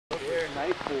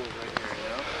snipe fools right here, you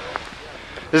know?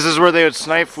 This is where they would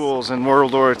snipe fools in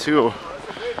World War II.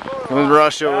 When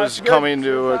Russia was coming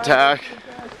to attack.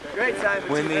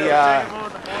 When the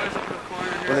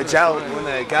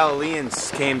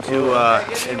Galileans came to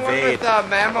invade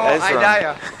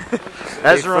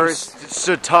Ezra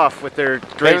stood tough with their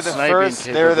great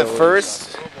sniping. They were the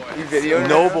first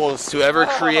nobles to ever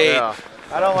create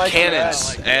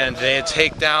cannons, and they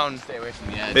take down.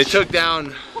 They took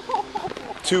down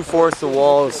 2/4 the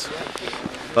walls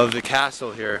of the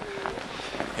castle here,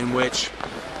 in which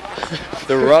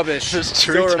the rubbish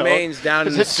still remains down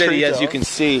in the city, as you can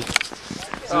see.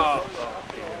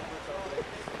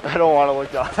 I don't want to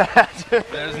look down that.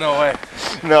 There's no way.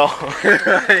 No.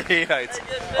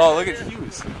 Oh, look at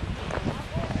Hughes.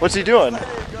 What's he doing?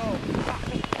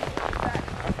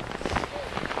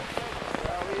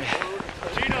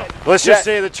 Let's just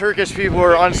say the Turkish people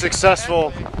were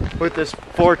unsuccessful with this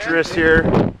fortress here.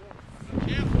 John's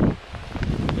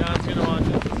gonna want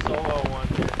just a solo one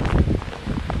here.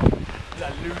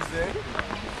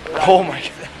 Oh my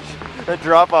god. That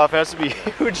drop off has to be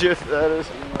huge if that is.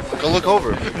 Go look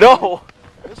over. No!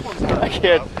 I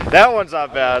can't. That one's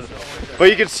not bad. But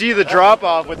you can see the drop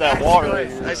off with that water. I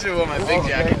should have worn my big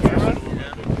jacket.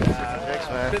 Thanks,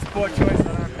 man. This poor choice on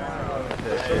our car.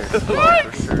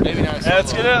 Maybe not.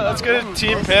 Let's get a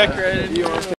team pick right in.